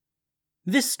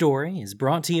This story is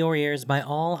brought to your ears by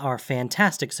all our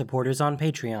fantastic supporters on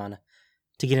Patreon.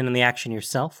 To get in on the action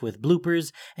yourself with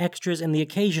bloopers, extras, and the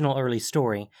occasional early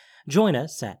story, join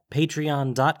us at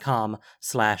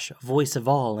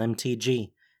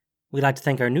patreon.com/voiceofallmtg. We'd like to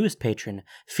thank our newest patron,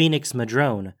 Phoenix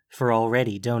Madrone, for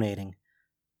already donating.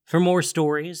 For more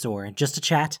stories or just to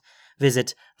chat,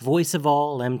 visit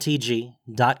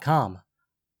voiceofallmtg.com.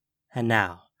 And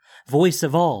now, Voice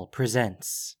of All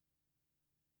presents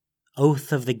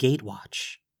Oath of the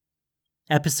Gatewatch,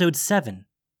 Episode 7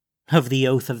 of the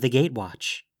Oath of the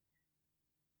Gatewatch.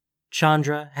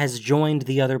 Chandra has joined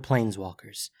the other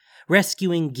Planeswalkers,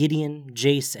 rescuing Gideon,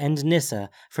 Jace, and Nissa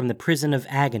from the prison of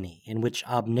agony in which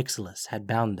Ob Nixilis had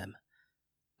bound them.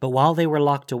 But while they were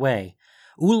locked away,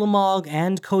 Ulamog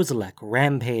and Kozilek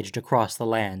rampaged across the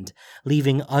land,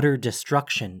 leaving utter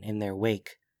destruction in their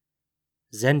wake.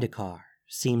 Zendikar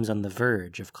seems on the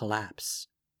verge of collapse.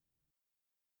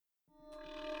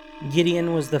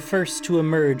 Gideon was the first to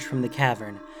emerge from the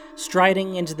cavern,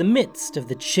 striding into the midst of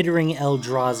the chittering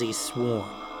Eldrazi swarm.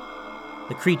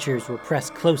 The creatures were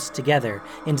pressed close together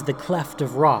into the cleft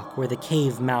of rock where the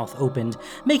cave mouth opened,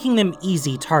 making them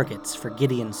easy targets for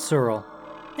Gideon's Surl,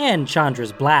 and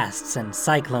Chandra's blasts and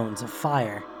cyclones of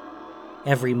fire.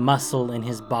 Every muscle in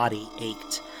his body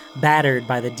ached, battered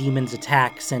by the demon's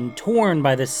attacks and torn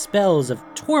by the spells of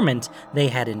torment they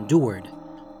had endured.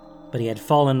 But he had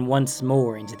fallen once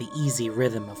more into the easy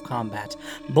rhythm of combat,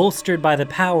 bolstered by the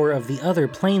power of the other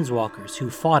Planeswalkers who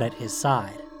fought at his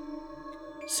side.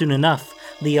 Soon enough,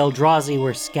 the Eldrazi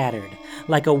were scattered,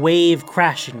 like a wave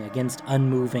crashing against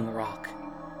unmoving rock.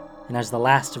 And as the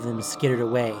last of them skittered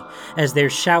away, as their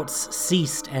shouts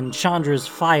ceased and Chandra's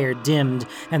fire dimmed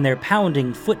and their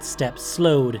pounding footsteps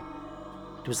slowed,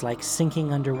 it was like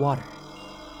sinking underwater,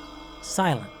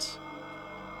 silent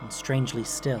and strangely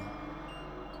still,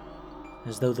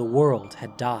 as though the world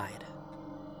had died.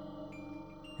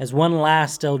 As one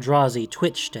last Eldrazi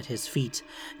twitched at his feet,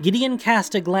 Gideon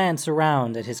cast a glance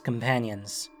around at his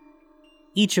companions.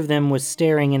 Each of them was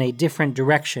staring in a different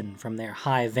direction from their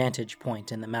high vantage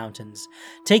point in the mountains,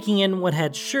 taking in what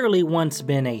had surely once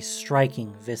been a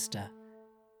striking vista,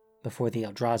 before the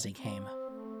Eldrazi came.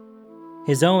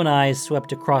 His own eyes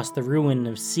swept across the ruin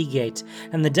of Seagate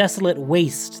and the desolate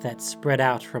waste that spread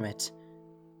out from it,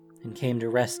 and came to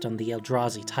rest on the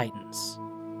Eldrazi Titans.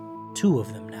 2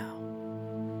 of them now.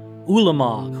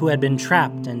 Ulamog, who had been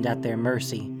trapped and at their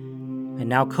mercy, and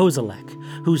now Kozilek,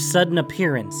 whose sudden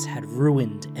appearance had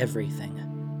ruined everything.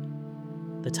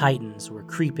 The Titans were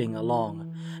creeping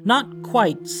along, not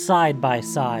quite side by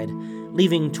side,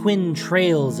 leaving twin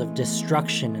trails of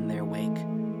destruction in their wake.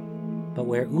 But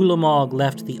where Ulamog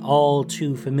left the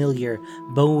all-too-familiar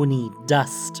bony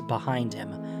dust behind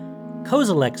him,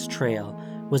 Kozilek's trail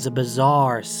was a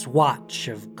bizarre swatch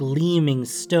of gleaming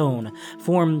stone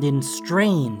formed in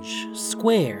strange,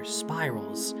 square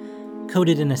spirals,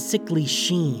 coated in a sickly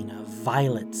sheen of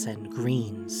violets and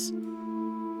greens.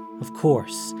 Of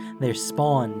course, their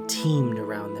spawn teemed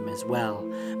around them as well,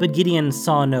 but Gideon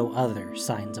saw no other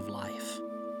signs of life.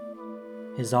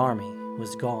 His army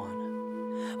was gone.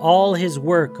 All his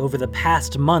work over the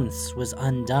past months was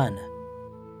undone.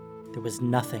 There was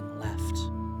nothing left.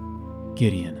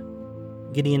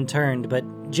 Gideon turned, but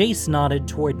Jace nodded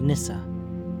toward Nissa.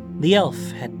 The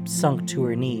elf had sunk to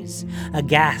her knees,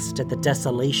 aghast at the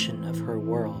desolation of her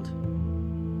world.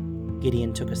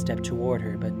 Gideon took a step toward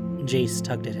her, but Jace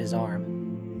tugged at his arm.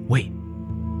 Wait,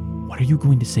 what are you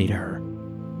going to say to her?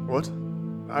 What?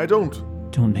 I don't.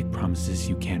 Don't make promises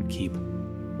you can't keep.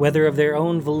 Whether of their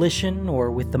own volition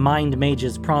or with the Mind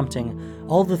Mage's prompting,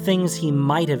 all the things he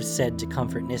might have said to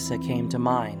comfort Nissa came to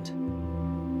mind.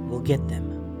 We'll get them.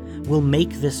 We'll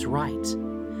make this right.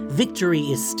 Victory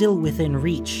is still within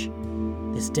reach.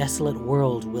 This desolate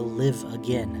world will live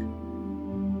again.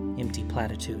 Empty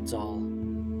platitudes all.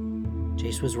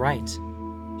 Jace was right.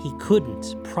 He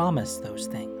couldn't promise those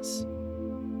things.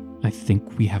 I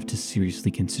think we have to seriously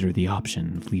consider the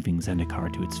option of leaving Zendikar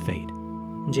to its fate.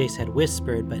 Jace had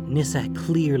whispered, but Nissa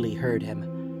clearly heard him.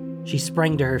 She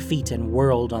sprang to her feet and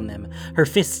whirled on them, her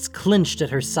fists clenched at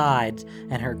her sides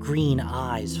and her green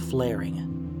eyes flaring.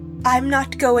 I'm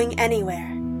not going anywhere.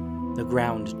 The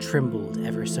ground trembled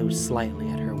ever so slightly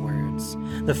at her words,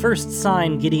 the first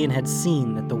sign Gideon had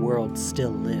seen that the world still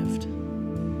lived.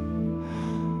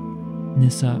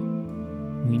 Nissa,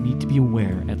 we need to be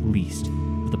aware, at least,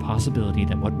 of the possibility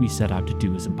that what we set out to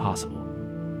do is impossible.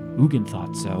 Ugin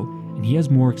thought so, and he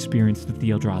has more experience with the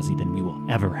Eldrazi than we will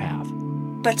ever have.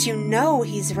 But you know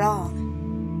he's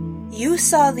wrong. You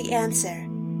saw the answer.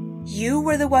 You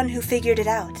were the one who figured it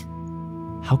out.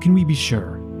 How can we be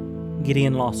sure?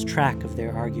 Gideon lost track of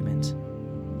their argument.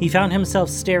 He found himself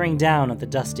staring down at the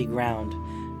dusty ground.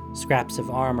 Scraps of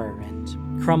armor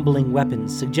and crumbling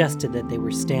weapons suggested that they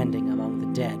were standing among the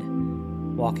dead,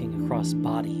 walking across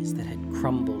bodies that had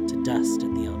crumbled to dust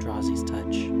at the Eldrazi's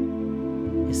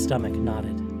touch. His stomach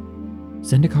nodded.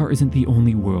 Zendikar isn't the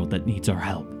only world that needs our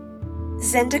help.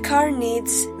 Zendikar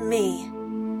needs me.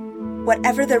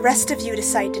 Whatever the rest of you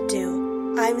decide to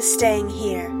do, I'm staying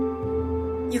here.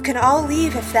 You can all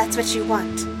leave if that's what you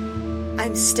want.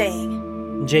 I'm staying.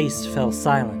 Jace fell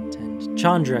silent, and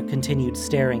Chandra continued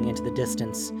staring into the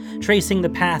distance, tracing the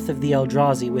path of the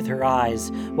Eldrazi with her eyes,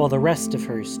 while the rest of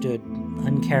her stood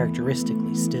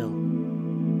uncharacteristically still.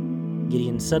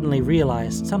 Gideon suddenly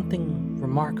realized something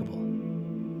remarkable.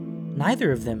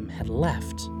 Neither of them had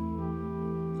left.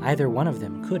 Either one of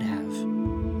them could have.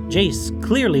 Jace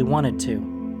clearly wanted to,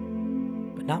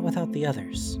 but not without the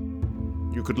others.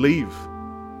 You could leave.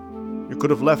 You could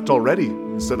have left already,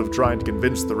 instead of trying to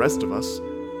convince the rest of us.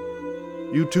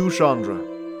 You too, Chandra.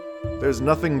 There's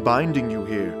nothing binding you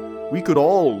here. We could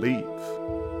all leave.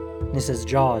 Nissa's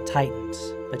jaw tightened,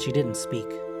 but she didn't speak.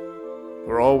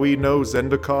 For all we know,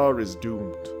 Zendikar is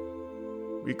doomed.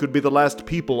 We could be the last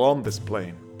people on this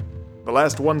plane. The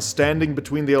last ones standing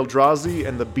between the Eldrazi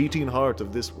and the beating heart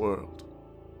of this world.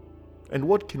 And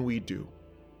what can we do?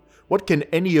 What can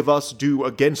any of us do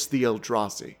against the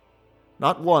Eldrazi?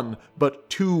 Not one, but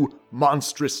two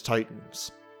monstrous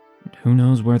titans. Who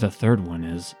knows where the third one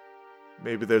is?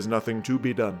 Maybe there's nothing to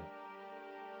be done.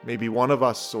 Maybe one of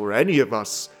us, or any of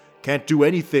us, can't do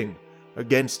anything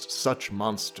against such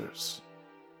monsters.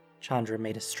 Chandra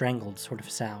made a strangled sort of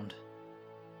sound.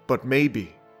 But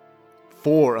maybe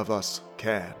 4 of us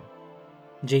can.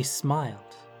 Jace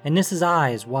smiled, and Nissa's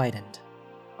eyes widened.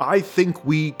 I think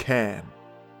we can.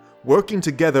 Working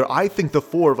together, I think the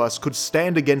 4 of us could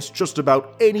stand against just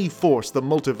about any force the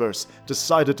multiverse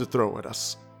decided to throw at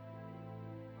us.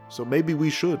 So maybe we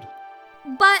should.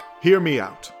 But... Hear me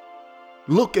out.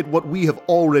 Look at what we have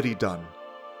already done.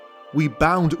 We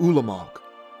bound Ulamog.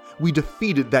 We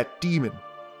defeated that demon.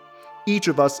 Each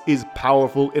of us is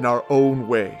powerful in our own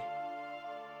way.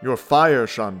 Your fire,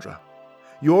 Chandra.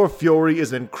 Your fury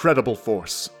is an incredible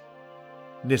force.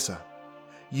 Nissa,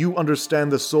 you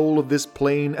understand the soul of this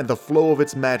plane and the flow of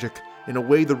its magic in a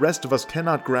way the rest of us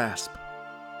cannot grasp.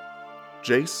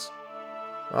 Jace,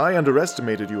 I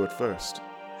underestimated you at first,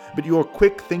 but your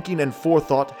quick thinking and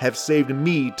forethought have saved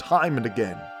me time and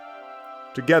again.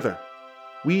 Together,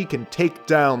 we can take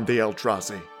down the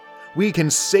Eldrazi. We can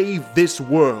save this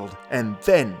world, and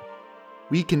then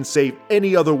we can save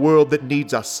any other world that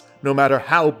needs us, no matter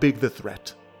how big the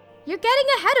threat. You're getting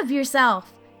ahead of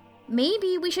yourself.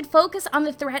 Maybe we should focus on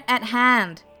the threat at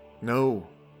hand. No.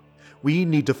 We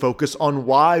need to focus on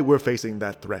why we're facing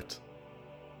that threat.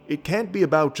 It can't be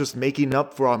about just making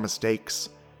up for our mistakes.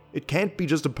 It can't be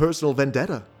just a personal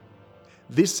vendetta.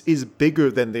 This is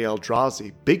bigger than the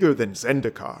Eldrazi, bigger than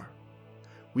Zendikar.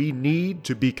 We need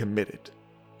to be committed.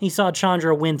 He saw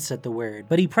Chandra wince at the word,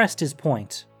 but he pressed his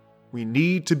point. We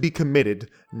need to be committed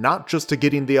not just to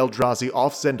getting the Eldrazi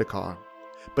off Zendikar,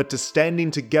 but to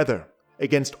standing together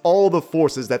against all the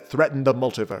forces that threaten the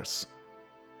multiverse.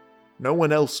 No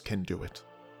one else can do it.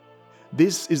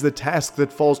 This is the task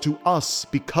that falls to us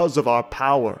because of our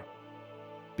power,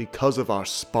 because of our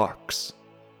sparks.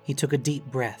 He took a deep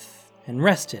breath and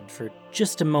rested for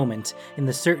just a moment in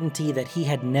the certainty that he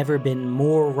had never been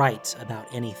more right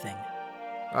about anything.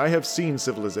 I have seen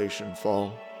civilization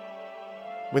fall.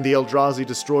 When the Eldrazi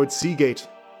destroyed Seagate,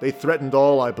 they threatened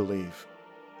all, I believe.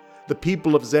 The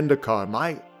people of Zendikar,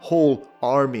 my whole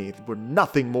army, were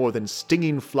nothing more than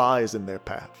stinging flies in their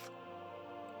path.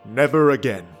 Never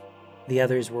again. The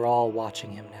others were all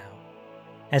watching him now.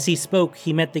 As he spoke,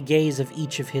 he met the gaze of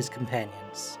each of his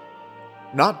companions.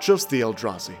 Not just the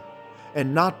Eldrazi,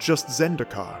 and not just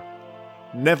Zendikar.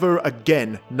 Never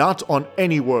again, not on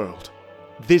any world.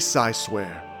 This I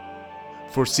swear.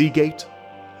 For Seagate,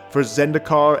 for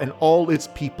Zendikar and all its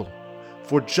people,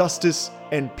 for justice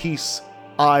and peace,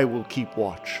 I will keep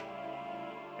watch.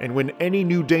 And when any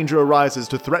new danger arises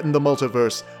to threaten the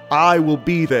multiverse, I will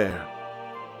be there,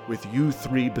 with you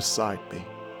 3 beside me.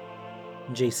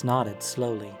 Jace nodded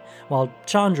slowly, while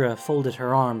Chandra folded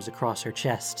her arms across her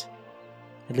chest.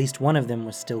 At least one of them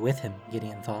was still with him,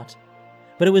 Gideon thought.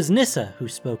 But it was Nissa who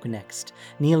spoke next,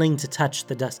 kneeling to touch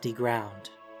the dusty ground.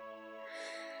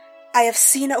 I have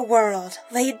seen a world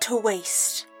laid to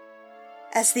waste.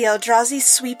 As the Eldrazi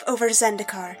sweep over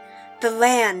Zendikar, the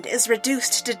land is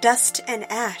reduced to dust and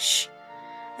ash.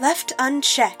 Left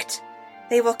unchecked,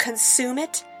 they will consume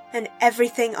it and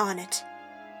everything on it.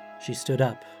 She stood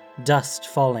up, dust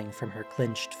falling from her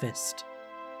clenched fist.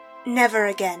 Never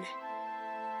again.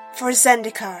 For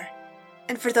Zendikar,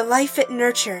 and for the life it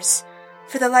nurtures,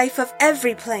 for the life of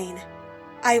every plane,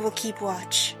 I will keep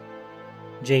watch.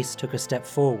 Jace took a step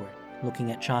forward,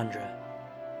 looking at Chandra.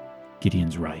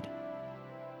 Gideon's right.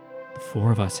 The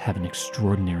four of us have an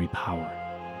extraordinary power.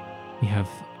 We have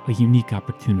a unique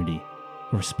opportunity,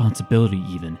 a responsibility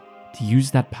even, to use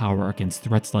that power against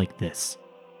threats like this.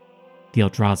 The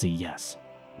Eldrazi, yes,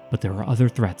 but there are other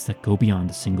threats that go beyond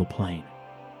a single plane.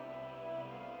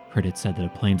 Heard it said that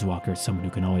a planeswalker is someone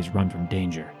who can always run from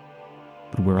danger,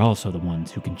 but we're also the ones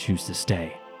who can choose to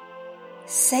stay.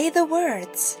 Say the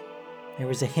words. There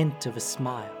was a hint of a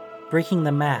smile, breaking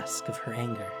the mask of her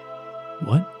anger.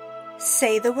 What?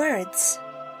 Say the words.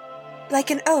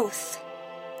 Like an oath.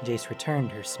 Jace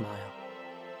returned her smile.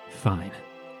 Fine.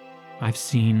 I've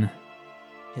seen...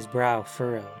 His brow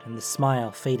furrowed, and the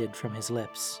smile faded from his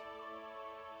lips.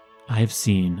 I've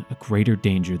seen a greater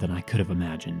danger than I could have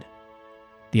imagined.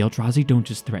 The Eldrazi don't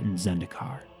just threaten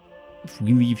Zendikar. If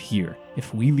we leave here,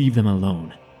 if we leave them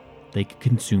alone, they could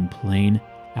consume plane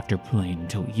after plane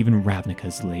until even Ravnica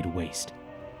is laid waste.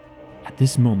 At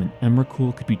this moment,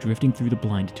 Emrakul could be drifting through the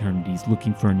blind eternities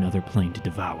looking for another plane to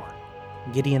devour.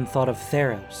 Gideon thought of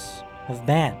Theros, of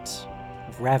Bant,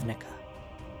 of Ravnica.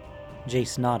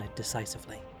 Jace nodded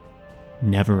decisively.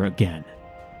 Never again.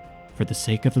 For the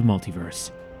sake of the multiverse,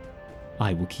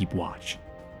 I will keep watch.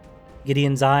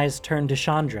 Gideon's eyes turned to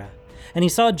Chandra, and he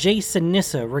saw Jace and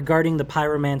Nissa regarding the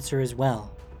pyromancer as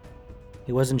well.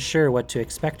 He wasn't sure what to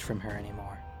expect from her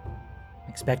anymore.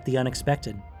 Expect the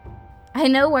unexpected. I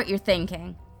know what you're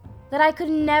thinking. That I could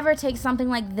never take something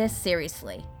like this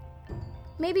seriously.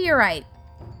 Maybe you're right.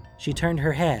 She turned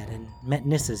her head and met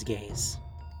Nissa's gaze.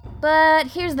 But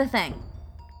here's the thing.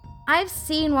 I've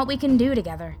seen what we can do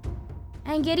together.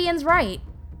 And Gideon's right.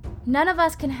 None of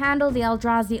us can handle the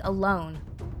Eldrazi alone.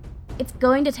 It's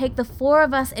going to take the four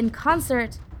of us in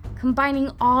concert, combining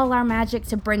all our magic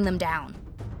to bring them down.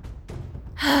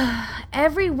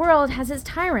 Every world has its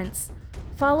tyrants,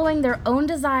 following their own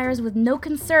desires with no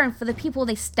concern for the people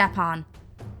they step on.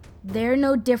 They're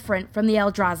no different from the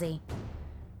Eldrazi.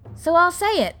 So I'll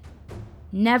say it.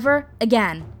 Never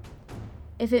again.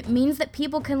 If it means that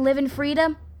people can live in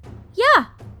freedom, yeah,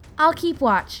 I'll keep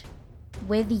watch.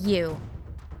 With you.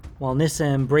 While Nissa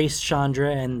embraced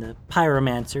Chandra and the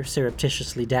pyromancer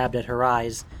surreptitiously dabbed at her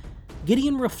eyes,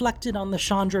 Gideon reflected on the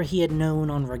Chandra he had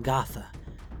known on Regatha,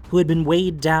 who had been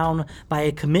weighed down by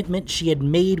a commitment she had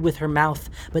made with her mouth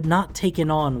but not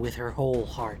taken on with her whole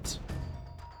heart.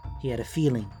 He had a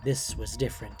feeling this was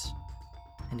different,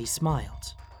 and he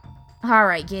smiled. All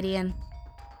right, Gideon.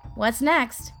 What's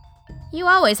next? You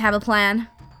always have a plan.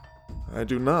 I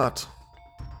do not.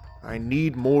 I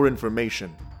need more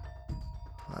information.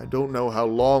 I don't know how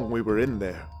long we were in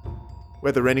there.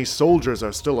 Whether any soldiers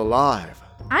are still alive.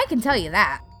 I can tell you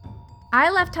that. I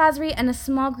left Tazri and a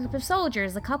small group of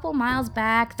soldiers a couple miles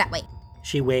back that way.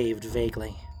 She waved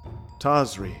vaguely.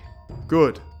 Tazri.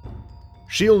 Good.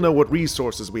 She'll know what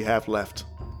resources we have left.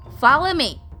 Follow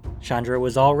me. Chandra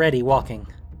was already walking.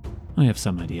 I have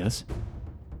some ideas.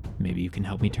 Maybe you can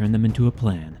help me turn them into a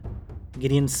plan.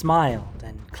 Gideon smiled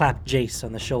and clapped Jace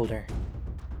on the shoulder.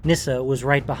 Nissa was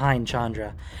right behind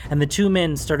Chandra, and the two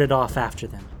men started off after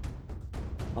them.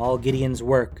 All Gideon's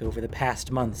work over the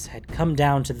past months had come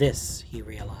down to this, he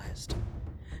realized.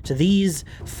 To these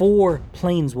 4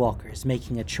 planeswalkers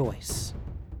making a choice.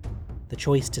 The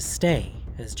choice to stay,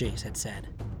 as Jace had said.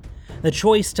 The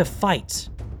choice to fight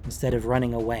instead of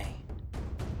running away.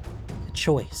 A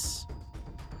choice.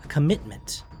 A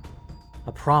commitment.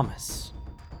 A promise.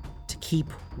 To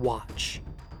keep watch.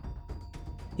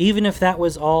 Even if that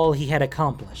was all he had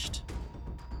accomplished,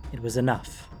 it was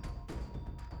enough.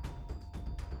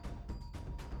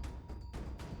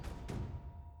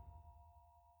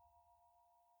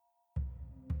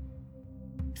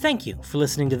 Thank you for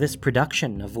listening to this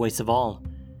production of Voice of All.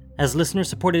 As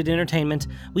listener-supported entertainment,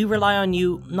 we rely on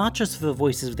you not just for the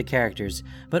voices of the characters,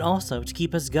 but also to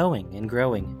keep us going and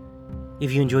growing.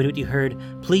 If you enjoyed what you heard,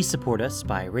 please support us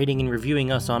by rating and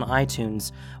reviewing us on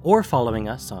iTunes, or following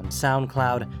us on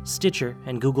SoundCloud, Stitcher,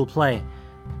 and Google Play,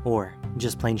 or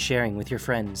just plain sharing with your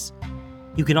friends.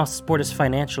 You can also support us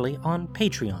financially on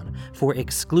Patreon for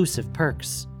exclusive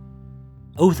perks.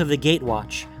 Oath of the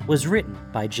Gatewatch was written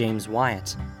by James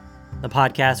Wyatt. The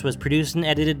podcast was produced and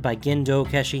edited by Gendo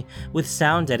Okeshi, with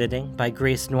sound editing by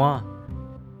Grace Noir.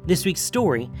 This week's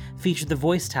story featured the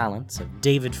voice talents of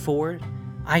David Ford,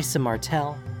 Isa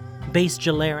Martell, Base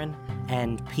Jalarin,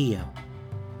 and Pio.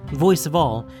 Voice of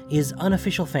All is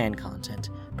unofficial fan content,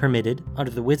 permitted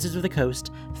under the Wizards of the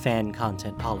Coast fan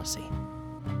content policy.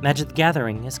 Magic the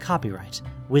Gathering is copyright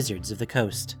Wizards of the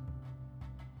Coast.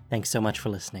 Thanks so much for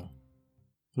listening.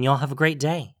 And y'all have a great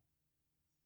day.